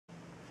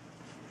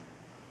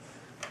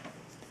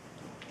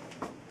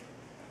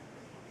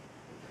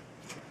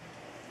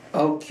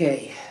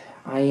Okay,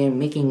 I am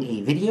making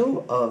a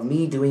video of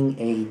me doing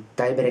a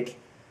diabetic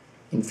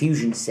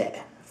infusion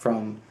set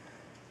from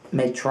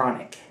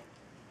Medtronic.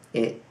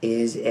 It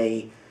is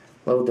a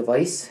little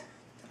device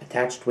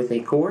attached with a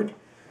cord.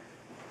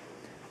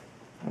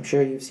 I'm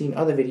sure you've seen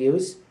other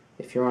videos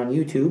if you're on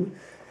YouTube.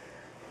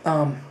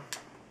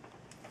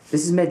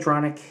 This is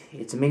Medtronic.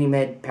 It's a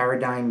MiniMed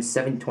Paradigm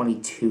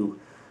 722.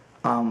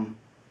 I'm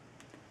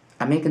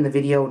making the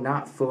video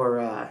not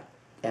for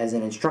as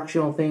an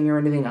instructional thing or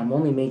anything. I'm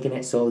only making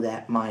it so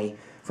that my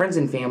friends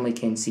and family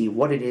can see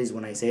what it is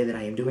when I say that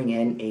I am doing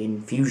an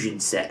infusion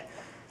set.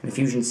 An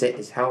infusion set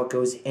is how it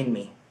goes in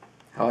me.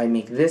 How I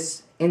make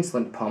this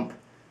insulin pump,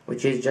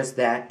 which is just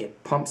that.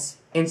 It pumps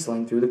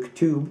insulin through the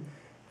tube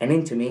and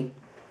into me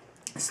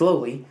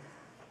slowly.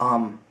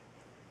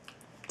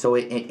 So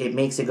it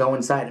makes it go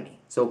inside of me.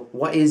 So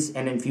what is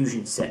an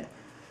infusion set?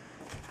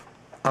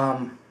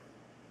 I'm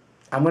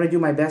going to do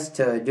my best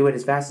to do it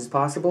as fast as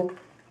possible.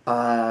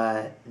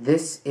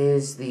 This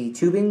is the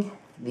tubing,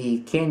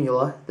 the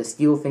cannula, the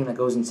steel thing that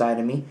goes inside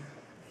of me.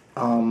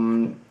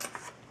 The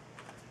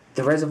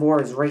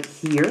reservoir is right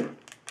here,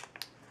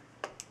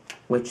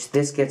 which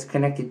this gets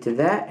connected to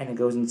that, and it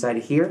goes inside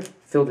of here,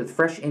 filled with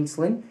fresh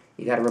insulin.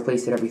 You got to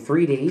replace it every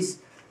 3 days.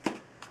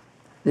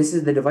 This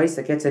is the device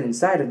that gets it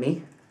inside of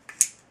me.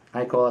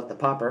 I call it the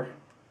popper.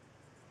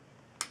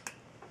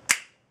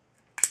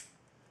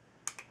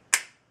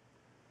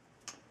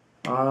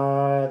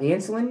 The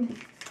insulin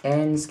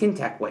and skin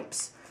tack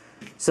wipes.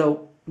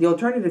 So the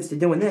alternatives to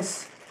doing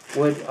this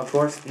would, of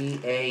course, be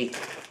a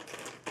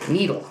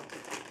needle.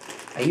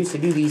 I used to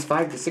do these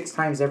 5 to 6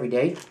 times every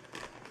day.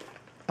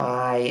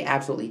 I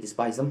absolutely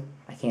despise them.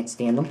 I can't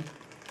stand them.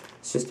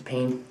 It's just a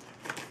pain.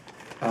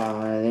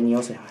 Then you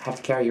also have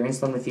to carry your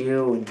insulin with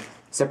you in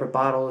separate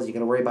bottles. You got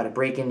to worry about it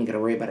breaking. You got to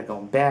worry about it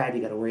going bad.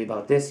 You got to worry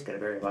about this. You got to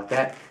worry about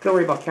that. You got to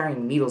worry about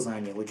carrying needles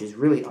on you, which is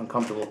really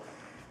uncomfortable.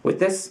 With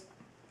this,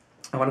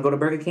 I want to go to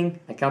Burger King.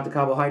 I count the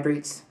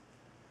carbohydrates.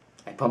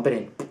 I pump it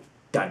in.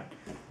 Done.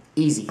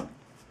 Easy.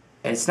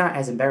 And it's not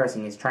as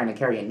embarrassing as trying to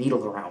carry a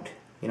needle around.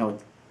 You know,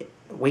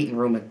 waiting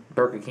room at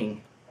Burger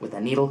King with a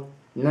needle,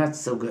 not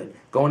so good.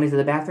 Going into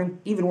the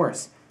bathroom, even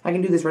worse. I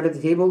can do this right at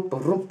the table.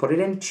 Put it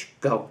in.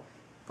 Go.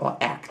 Well,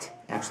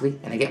 actually,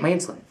 and I get my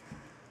insulin.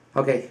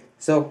 Okay,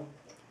 so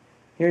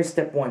here's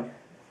step one.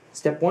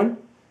 Step one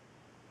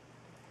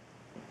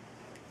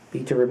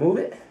be to remove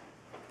it.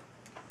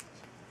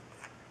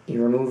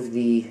 You remove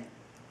the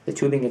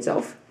tubing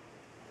itself.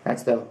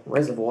 That's the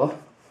reservoir.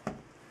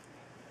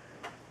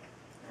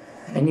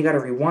 And you got to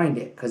rewind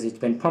it because it's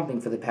been pumping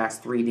for the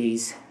past 3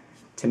 days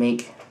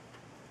to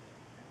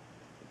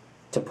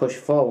push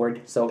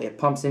forward, so it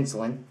pumps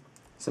insulin.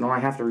 So now I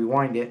have to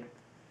rewind it.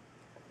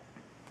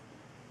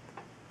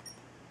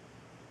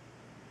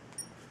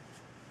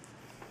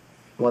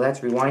 While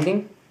that's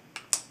rewinding,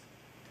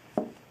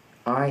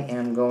 I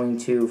am going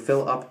to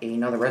fill up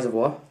another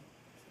reservoir.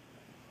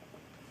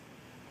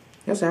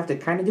 You also have to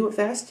kind of do it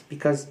fast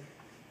because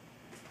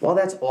while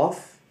that's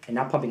off and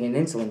not pumping in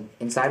insulin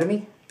inside of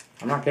me,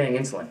 I'm not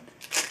getting insulin.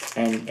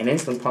 And an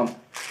insulin pump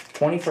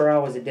 24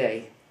 hours a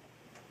day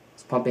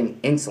is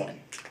pumping insulin.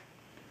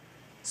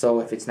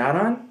 So if it's not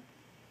on,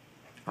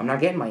 I'm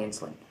not getting my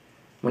insulin.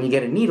 When you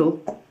get a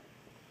needle,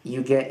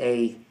 you get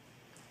a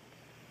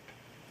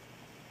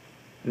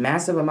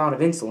massive amount of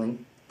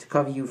insulin to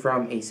cover you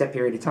from a set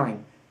period of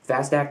time.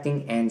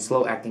 Fast-acting and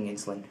slow-acting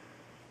insulin.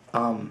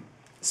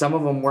 Some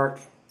of them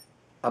work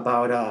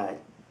about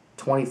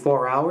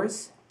 24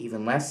 hours,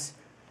 even less.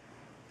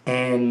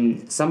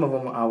 And some of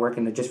them are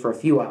working just for a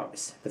few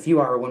hours. The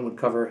few-hour one would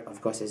cover,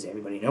 of course, as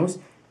everybody knows,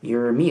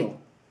 your meal.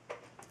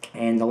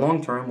 And the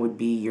long-term would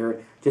be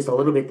your just a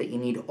little bit that you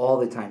need all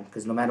the time.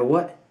 Because no matter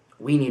what,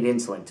 we need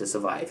insulin to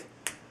survive,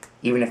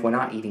 even if we're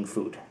not eating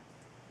food.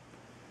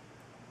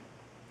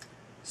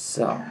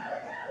 So,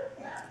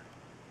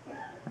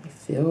 I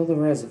fill the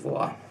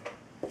reservoir.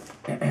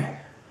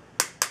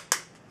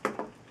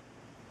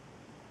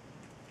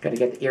 Got to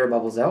get the air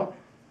bubbles out.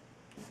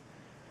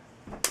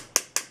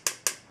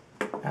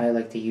 I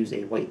like to use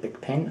a white Bic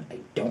pen.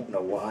 I don't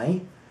know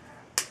why.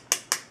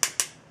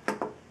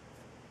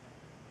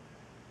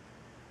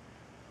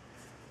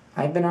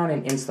 I've been on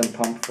an insulin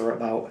pump for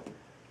about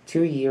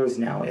 2 years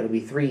now. It'll be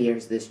 3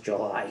 years this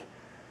July.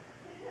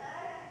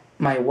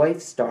 My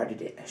wife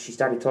started it. She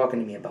started talking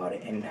to me about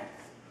it, and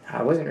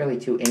I wasn't really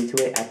too into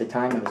it at the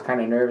time. I was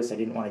kind of nervous. I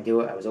didn't want to do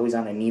it. I was always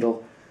on a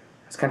needle.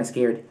 I was kind of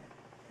scared.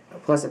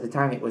 Plus, at the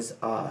time, it was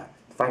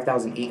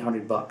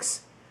 $5,800,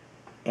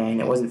 and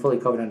it wasn't fully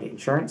covered under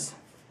insurance.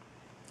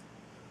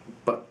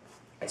 But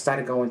I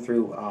started going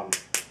through.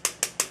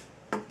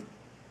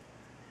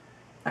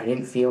 I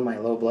didn't feel my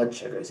low blood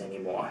sugars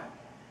anymore,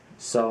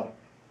 so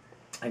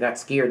I got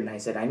scared, and I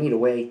said, I need a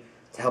way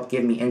to help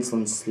give me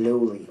insulin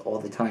slowly all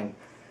the time.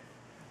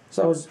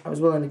 So I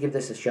was willing to give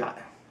this a shot,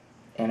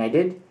 and I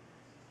did,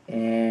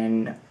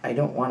 and I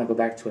don't want to go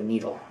back to a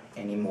needle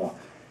anymore.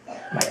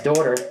 My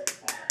daughter,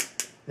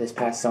 this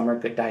past summer,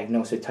 got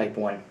diagnosed with type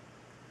 1,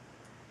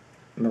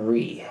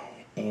 Marie,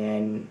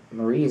 and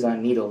Marie is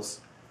on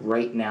needles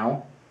right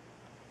now,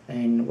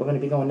 and we're going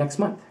to be going next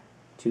month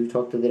to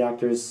talk to the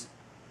doctors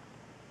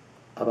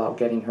about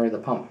getting her the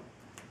pump.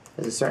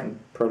 There's a certain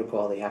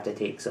protocol they have to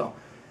take, so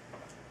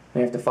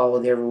we have to follow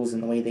their rules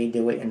and the way they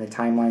do it and the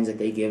timelines that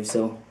they give,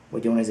 so we're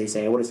doing as they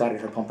say. I would have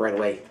started her pump right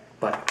away,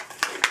 but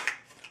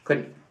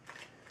couldn't.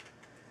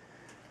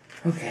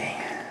 Okay,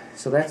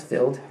 so that's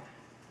filled.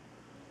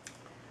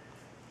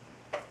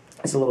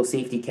 It's a little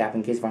safety cap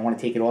in case if I want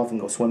to take it off and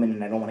go swimming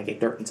and I don't want to get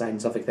dirt inside and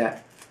stuff like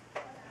that.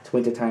 It's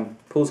winter time.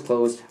 Pool's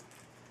closed.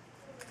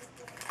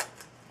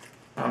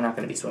 I'm not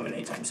going to be swimming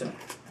anytime soon.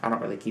 I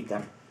don't really keep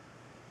them.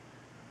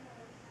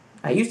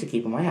 I used to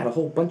keep them. I had a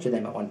whole bunch of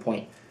them at one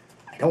point.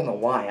 I don't know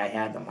why I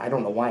had them. I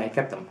don't know why I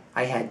kept them.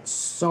 I had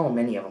so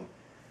many of them.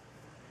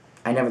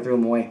 I never threw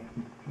them away.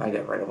 I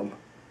got rid of them.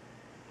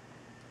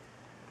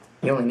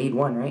 You only need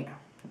one, right?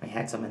 I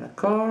had some in the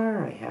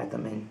car. I had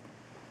them in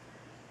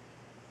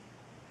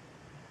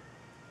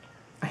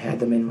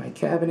my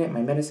cabinet,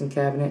 my medicine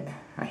cabinet.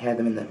 I had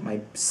them in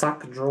my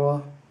sock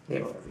drawer.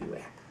 They were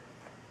everywhere.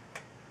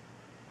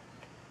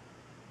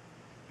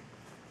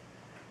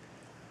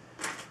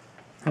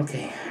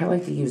 Okay, I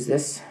like to use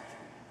this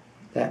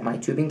that my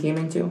tubing came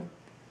into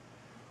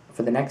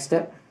for the next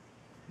step,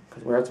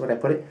 because where else would I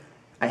put it?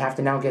 I have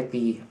to now get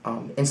the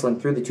insulin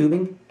through the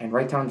tubing and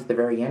right down to the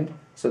very end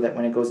so that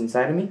when it goes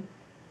inside of me,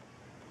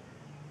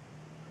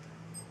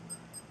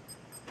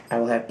 I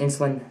will have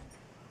insulin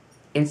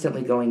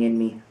instantly going in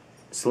me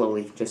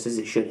slowly, just as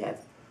it should have.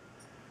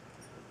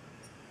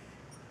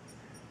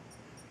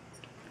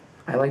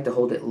 I like to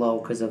hold it low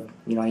because of,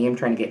 I am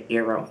trying to get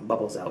air out and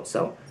bubbles out,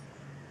 so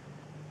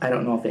I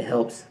don't know if it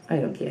helps. I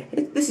don't care.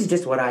 This is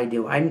just what I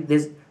do.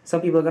 There's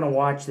some people are going to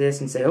watch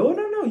this and say, oh,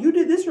 no, you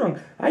did this wrong.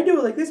 I do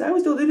it like this. I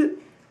always do it.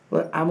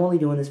 But I'm only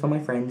doing this for my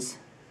friends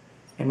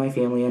and my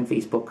family on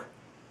Facebook.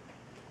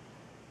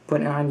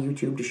 Putting it on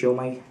YouTube to show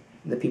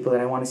the people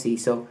that I want to see.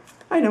 So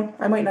I know,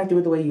 I might not do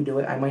it the way you do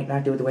it. I might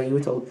not do it the way you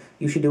were told.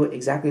 You should do it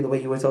exactly the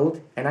way you were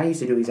told. And I used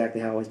to do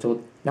exactly how I was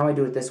told. Now I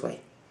do it this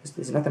way.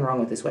 There's nothing wrong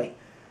with this way.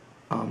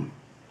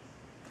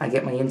 I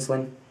get my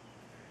insulin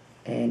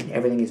and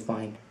everything is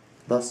fine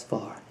thus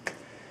far.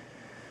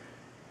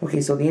 Okay,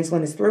 so the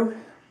insulin is through.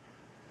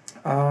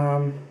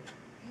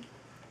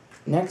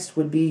 Next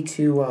would be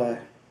to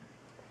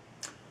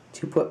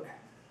put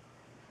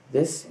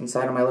this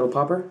inside of my little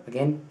popper.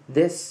 Again,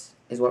 this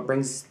is what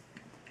brings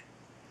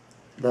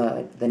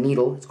the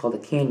needle, it's called a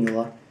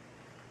cannula,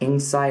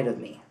 inside of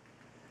me.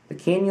 The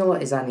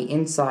cannula is on the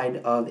inside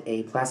of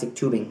a plastic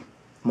tubing,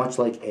 much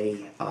like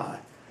an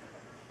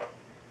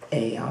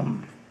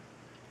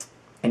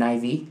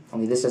IV,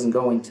 only this doesn't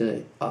go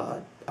into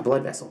a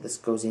blood vessel. This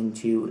goes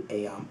into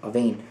a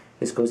vein.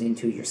 This goes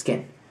into your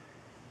skin.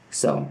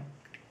 So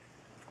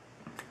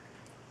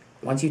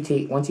once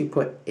you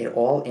put it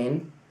all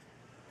in,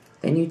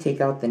 then you take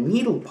out the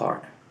needle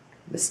part,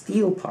 the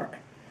steel part,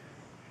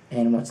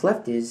 and what's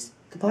left is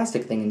the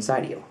plastic thing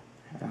inside of you.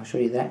 I'll show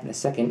you that in a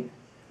second.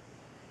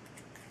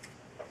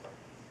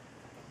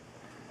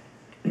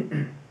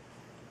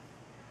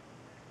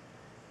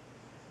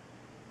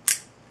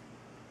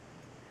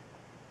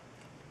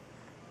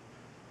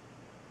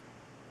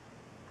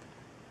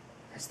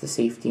 That's the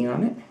safety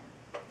on it.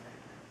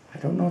 I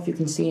don't know if you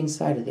can see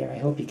inside of there. I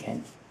hope you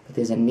can. But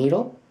there's a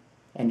needle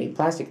and a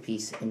plastic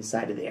piece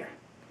inside of there.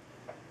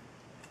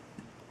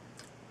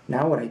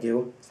 Now what I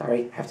do,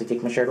 sorry, I have to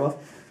take my shirt off.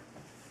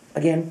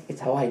 Again,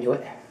 it's how I do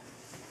it.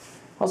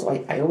 Also,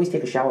 I always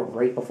take a shower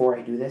right before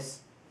I do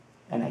this,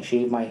 and I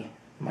shave my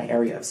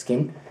area of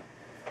skin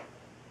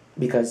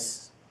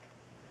because,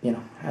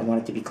 I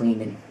want it to be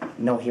clean and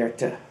no hair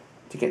to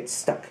get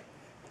stuck.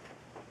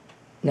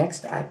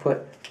 Next, I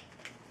put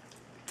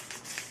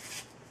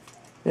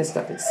this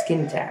stuff. It's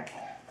skin tack.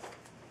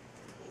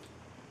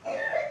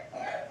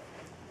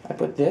 I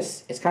put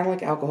this. It's kind of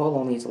like alcohol,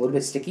 only it's a little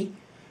bit sticky.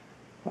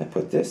 I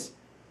put this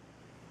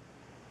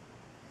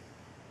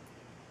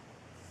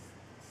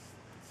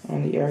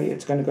on the area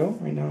it's going to go.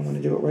 Right now I'm going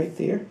to do it right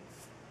there.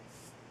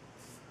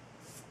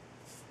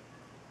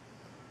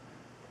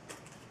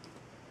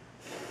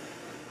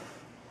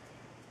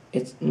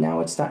 Now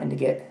it's starting to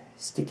get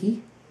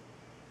sticky.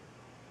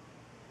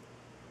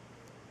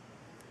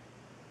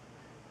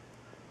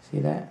 See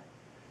that?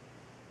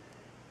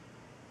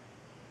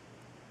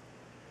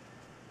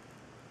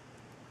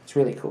 It's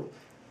really cool.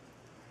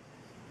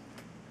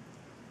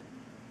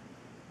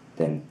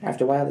 Then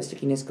after a while the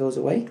stickiness goes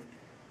away.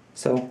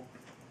 So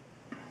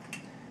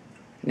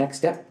next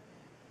step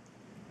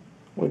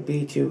would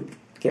be to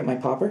get my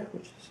popper,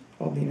 which is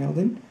all being held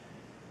in.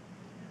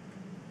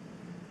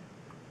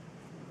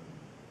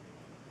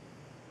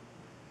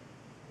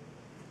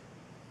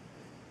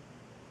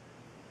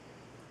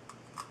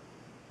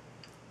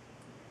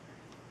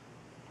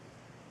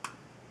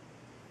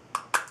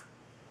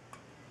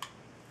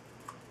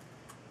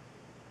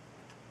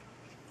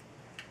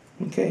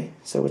 Okay,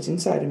 so it's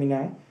inside of me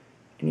now,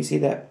 and you see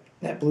that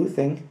blue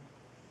thing.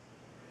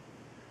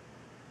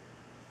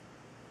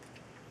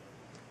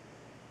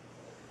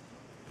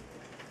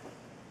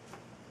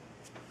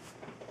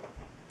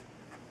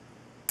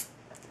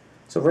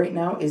 So right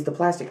now is the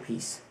plastic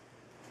piece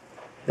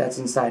that's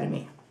inside of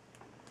me.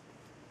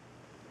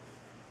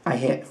 I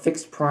hit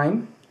fixed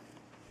prime.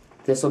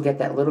 This will get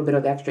that little bit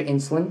of extra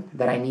insulin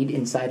that I need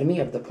inside of me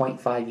of the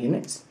 0.5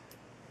 units.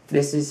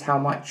 This is how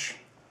much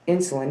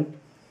insulin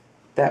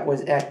that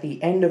was at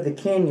the end of the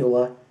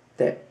cannula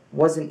that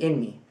wasn't in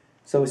me.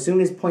 So as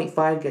soon as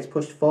 0.5 gets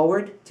pushed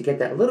forward to get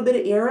that little bit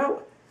of air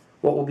out,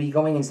 what will be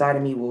going inside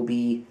of me will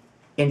be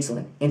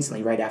insulin,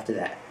 instantly right after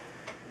that.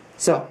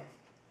 So,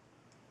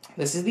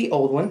 this is the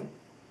old one.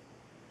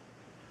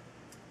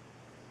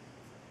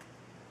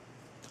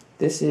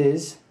 This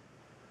is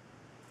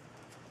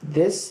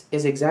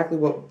exactly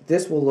what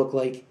this will look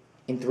like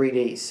in 3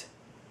 days.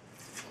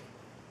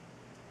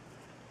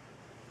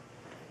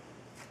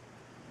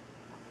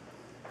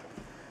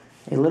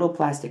 A little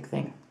plastic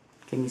thing.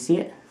 Can you see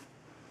it?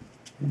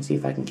 Let me see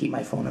if I can keep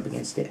my phone up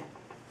against it.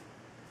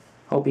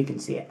 Hope you can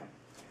see it.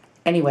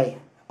 Anyway,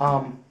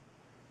 I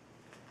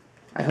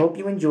hope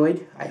you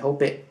enjoyed. I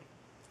hope it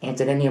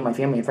answered any of my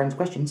family and friends'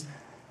 questions.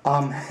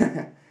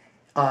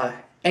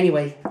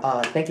 Anyway,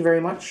 thank you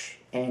very much,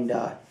 and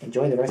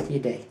enjoy the rest of your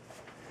day.